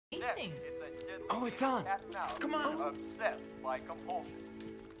Amazing. Oh, it's on. Come on. Obsessed by compulsion.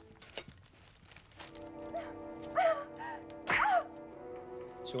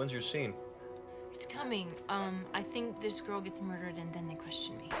 So when's your scene? It's coming. I think this girl gets murdered and then they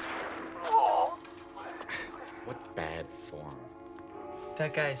question me. What bad form.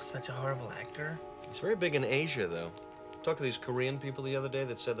 That guy is such a horrible actor. He's very big in Asia, though. Talked to these Korean people the other day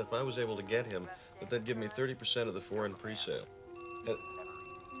that said that if I was able to get him, that they'd give me 30% of the foreign pre-sale.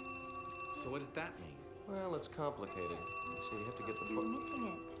 So what does that mean? Well, it's complicated. So you have to get the You're missing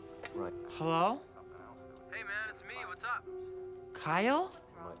it. right. Hello? Hey man, it's me. What's up? Kyle?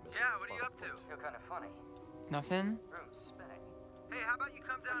 You might miss Yeah, what are you up to? Feel kind of funny. Nothing? Room's spinning. Hey, how about you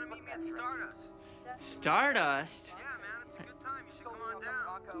come down and meet me at Stardust? Stardust? Yeah, man, it's a good time. You should come on down.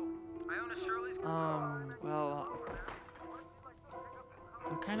 I own a Shirley's. Well,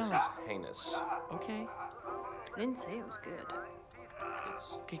 I'm kind of This is heinous. okay. I didn't say it was good.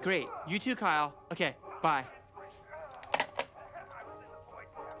 It's Okay, great. You too, Kyle. Okay, bye.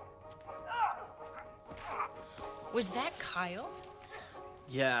 Was that Kyle?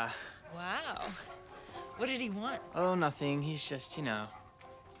 Yeah. Wow. What did he want? Oh, nothing. He's just, you know,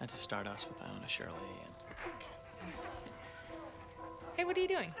 at the Stardust with Iona Shirley and... Hey, what are you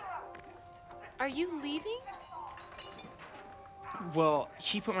doing? Are you leaving? Well,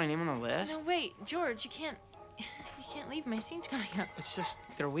 he put my name on the list. No, wait, George, you can't leave. My scene's coming up. It's just,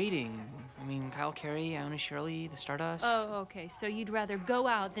 they're waiting. I mean, Kyle Carey, Iona Shirley, the Stardust. Oh, okay. So you'd rather go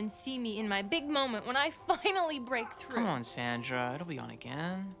out than see me in my big moment when I finally break through. Come on, Sandra. It'll be on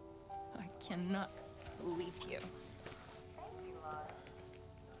again. I cannot believe you.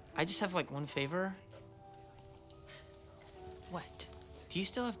 I just have, like, one favor. What? Do you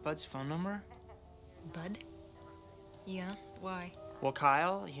still have Bud's phone number? Bud? Yeah, why? Well,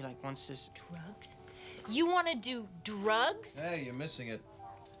 Kyle, he, like, wants this... Drugs? You want to do drugs? Hey, you're missing it.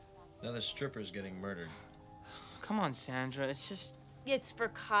 Another stripper's getting murdered. Come on, Sandra. It's just... It's for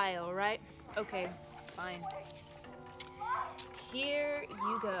Kyle, right? Okay, fine. Here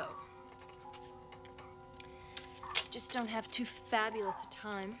you go. Just don't have too fabulous a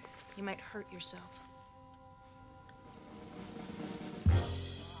time. You might hurt yourself.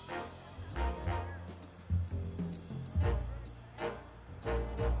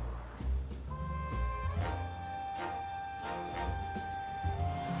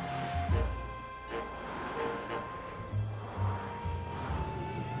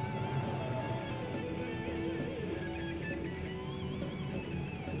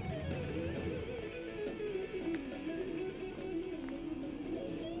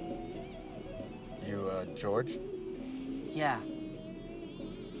 George? Yeah.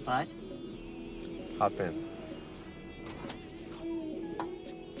 Bud? Hop in.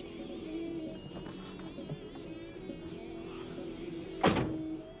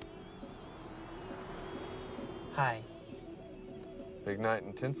 Hi. Big night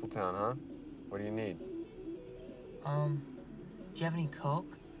in Tinseltown, huh? What do you need? Do you have any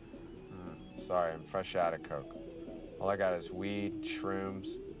Coke? Sorry, I'm fresh out of Coke. All I got is weed,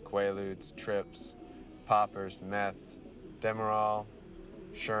 shrooms, Quaaludes, trips, poppers, meths, Demerol,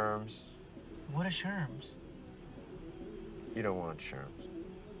 Sherms. What are Sherms? You don't want Sherms.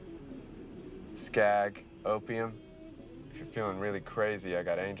 Skag, opium. If you're feeling really crazy, I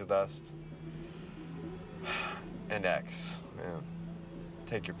got angel dust. And X. Yeah.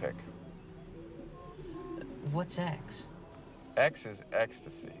 Take your pick. What's X? X is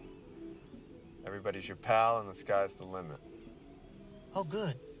ecstasy. Everybody's your pal and the sky's the limit. Oh,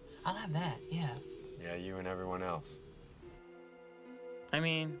 good. I'll have that, yeah. Yeah, you and everyone else. I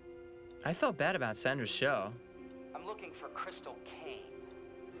mean, I felt bad about Sandra's show. I'm looking for Crystal Kane.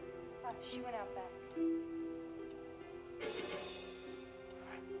 She went out back.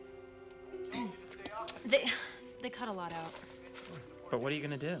 They cut a lot out. But what are you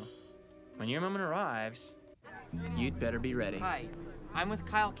gonna do? When your moment arrives, you'd better be ready. Hi, I'm with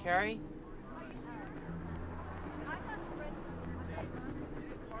Kyle Carey.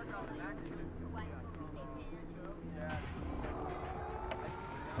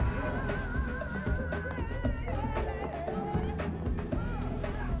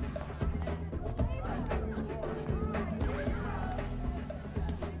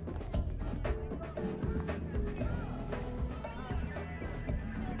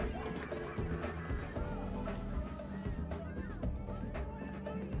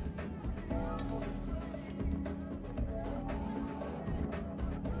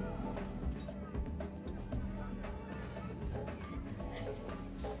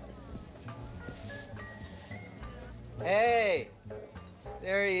 Hey!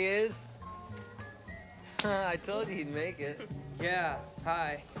 There he is. I told you he'd make it. Yeah,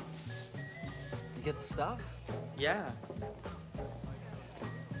 hi. You get the stuff? Yeah.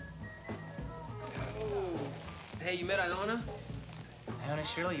 Oh. Hey, you met Iona? Iona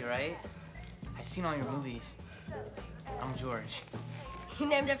Shirley, right? I've seen all your movies. I'm George. You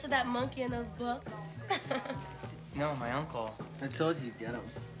named after that monkey in those books? No, my uncle. I told you you'd get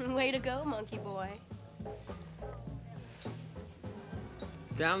him. Way to go, monkey boy.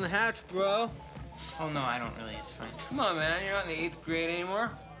 Down the hatch, bro. Oh, no, I don't really. It's fine. Come on, man. You're not in the 8th grade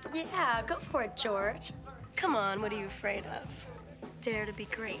anymore. Yeah, go for it, George. Come on, what are you afraid of? Dare to be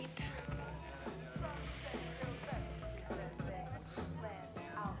great.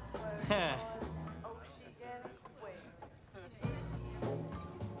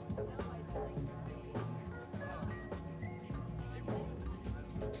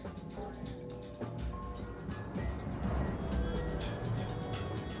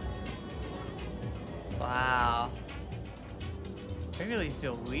 Wow. I really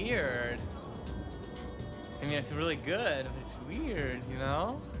feel weird. I mean, I feel really good, but it's weird, you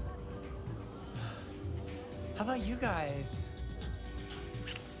know? How about you guys?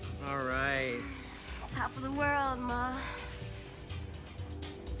 All right. Top of the world, Ma.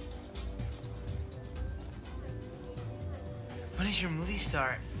 When does your movie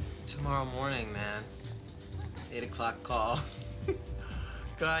start? Tomorrow morning, man. 8 o'clock call.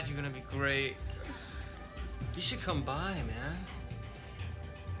 God, you're gonna be great. You should come by, man.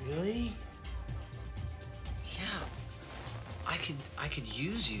 Really? Yeah. I could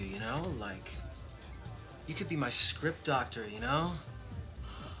use you, you know? Like, you could be my script doctor, you know?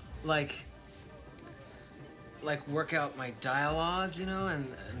 Like work out my dialogue, you know,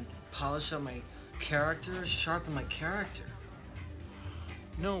 and polish up my character, sharpen my character.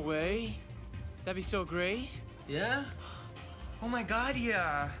 No way. That'd be so great. Yeah? Oh my God,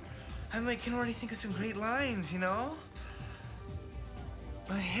 yeah. I can already think of some great lines, you know?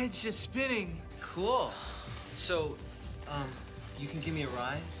 My head's just spinning. Cool. So, you can give me a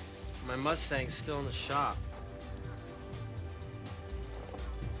ride? My Mustang's still in the shop.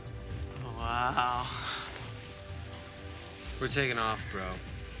 Oh, wow. We're taking off, bro.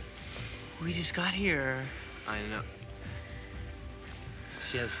 We just got here. I know.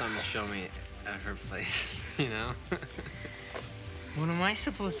 She has something to show me at her place, you know? What am I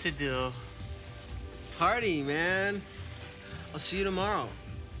supposed to do? Party, man. I'll see you tomorrow.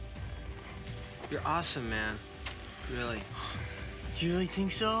 You're awesome, man. Really. Do you really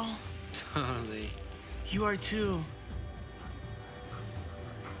think so? Totally. You are too.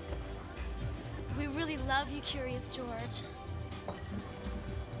 We really love you, Curious George.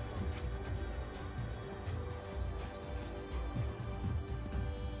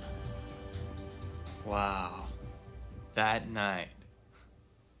 Wow. That night.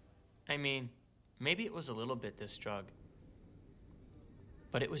 I mean, maybe it was a little bit this drug,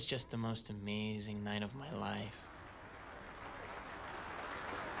 but it was just the most amazing night of my life.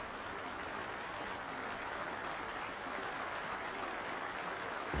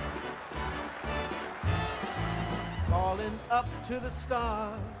 Falling up to the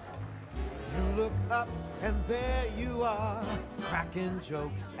stars, you look up and there you are, cracking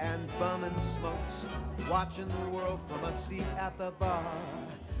jokes and bumming smokes, watching the world from a seat at the bar.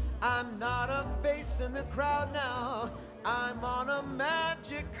 I'm not a face in the crowd now, I'm on a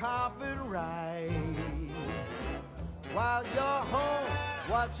magic carpet ride. While you're home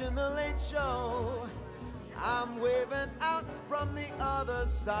watching the Late Show, I'm waving out from the other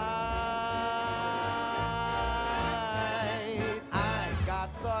side. I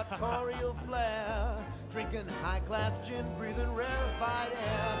got sartorial flair, drinking high-class gin, breathing rarefied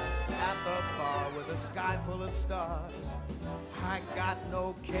air, at the bar with a sky full of stars. I got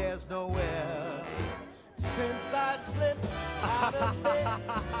no cares nowhere. Since I slipped out of bed,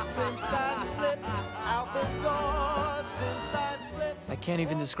 since I slipped out the door, since I slipped. I can't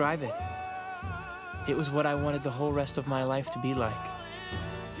even describe it. It was what I wanted the whole rest of my life to be like.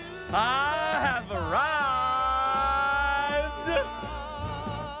 I have arrived!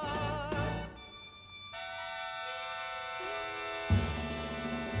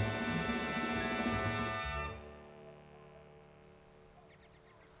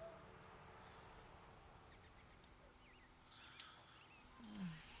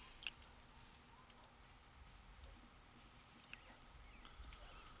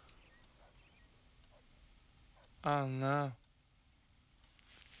 Oh no.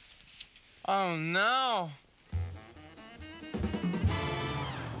 Oh no!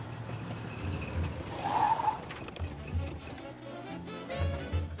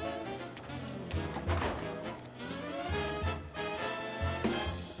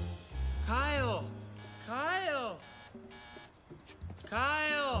 Kyle! Kyle!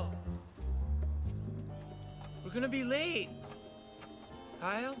 Kyle! We're gonna be late.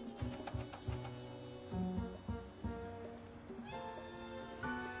 Kyle?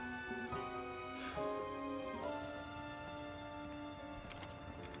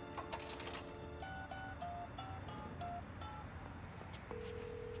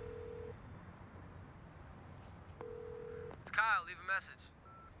 It's Kyle. Leave a message.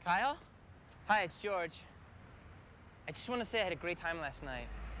 Kyle? Hi, it's George. I just want to say I had a great time last night.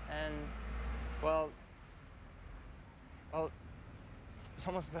 And, well, it was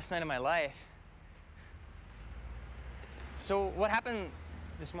almost the best night of my life. So what happened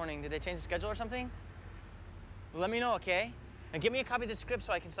this morning? Did they change the schedule or something? Well, let me know, okay? And give me a copy of the script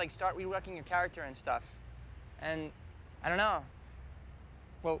so I can, like, start reworking your character and stuff. And, I don't know.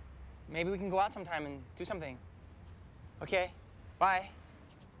 Well, maybe we can go out sometime and do something. Okay, bye.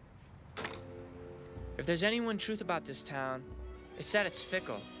 If there's any one truth about this town, it's that it's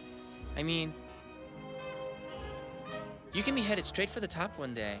fickle. I mean, you can be headed straight for the top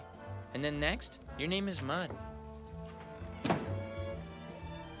one day, and then next, your name is mud.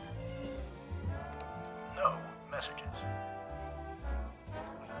 No messages.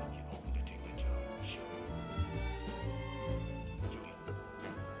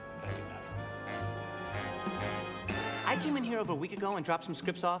 I came in here over a week ago and dropped some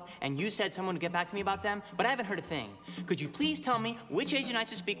scripts off, and you said someone would get back to me about them, but I haven't heard a thing. Could you please tell me which agent I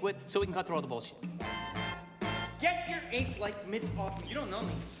should speak with so we can cut through all the bullshit? Get your ink like mitts off me. You don't know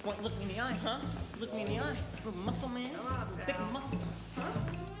me. Want to look me in the eye, huh? Look me in the eye. Little muscle man. Little thick muscles, huh?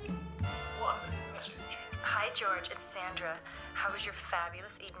 One message. Hi, George. It's Sandra. How was your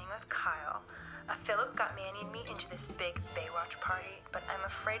fabulous evening with Kyle? Philip got Manny and me into this big Baywatch party, but I'm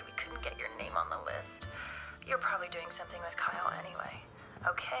afraid we couldn't get your name on the list. You're probably doing something with Kyle anyway.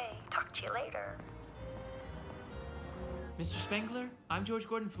 Okay, talk to you later. Mr. Spengler, I'm George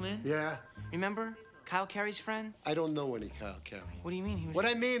Gordon Flynn. Yeah? Remember Kyle Carey's friend? I don't know any Kyle Carey. What do you mean? He was... What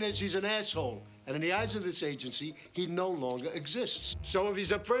I mean is he's an asshole. And in the eyes of this agency, he no longer exists. So if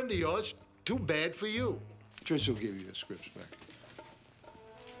he's a friend of yours, too bad for you. Trish will give you the scripts back.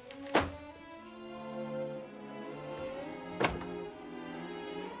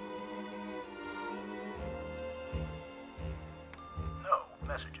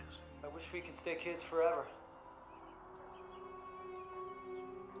 Messages. I wish we could stay kids forever.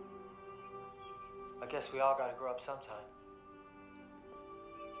 I guess we all gotta grow up sometime.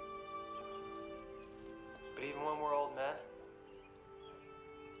 But even when we're old men,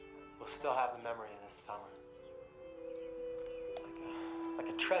 we'll still have the memory of this summer. Like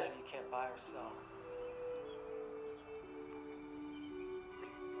a treasure you can't buy or sell.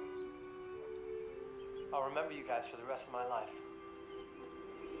 I'll remember you guys for the rest of my life.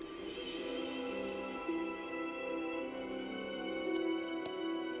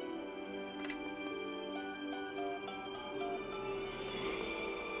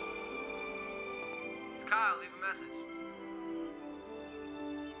 It's Kyle, leave a message.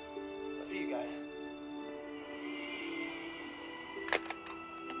 I'll see you guys.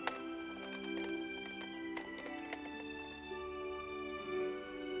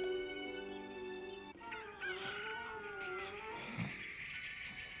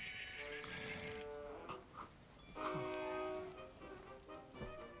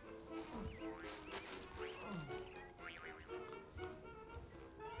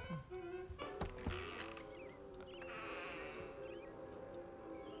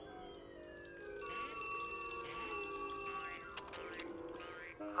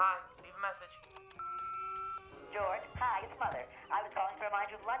 Hi, leave a message. George, hi, it's Mother. I was calling to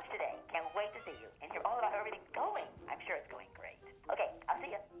remind you of lunch today. Can't wait to see you and hear all about how everything's going. I'm sure it's going great. Okay, I'll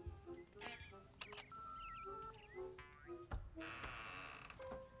see you.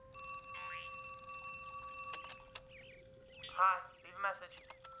 Hi, leave a message.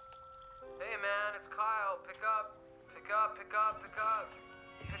 Hey man, it's Kyle. Pick up. Pick up, pick up, pick up.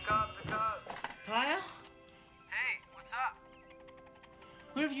 Pick up, pick up. Kyle? Hey, what's up?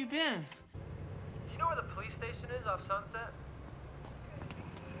 Where have you been? Do you know where the police station is off Sunset?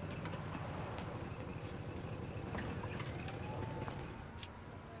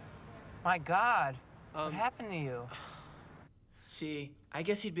 My God, what happened to you? See, I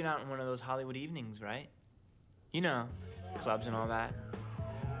guess he'd been out on one of those Hollywood evenings, right? You know, clubs and all that.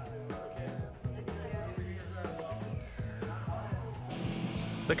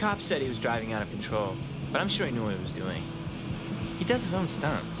 The cops said he was driving out of control, but I'm sure he knew what he was doing. He does his own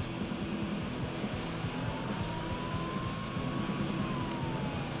stunts.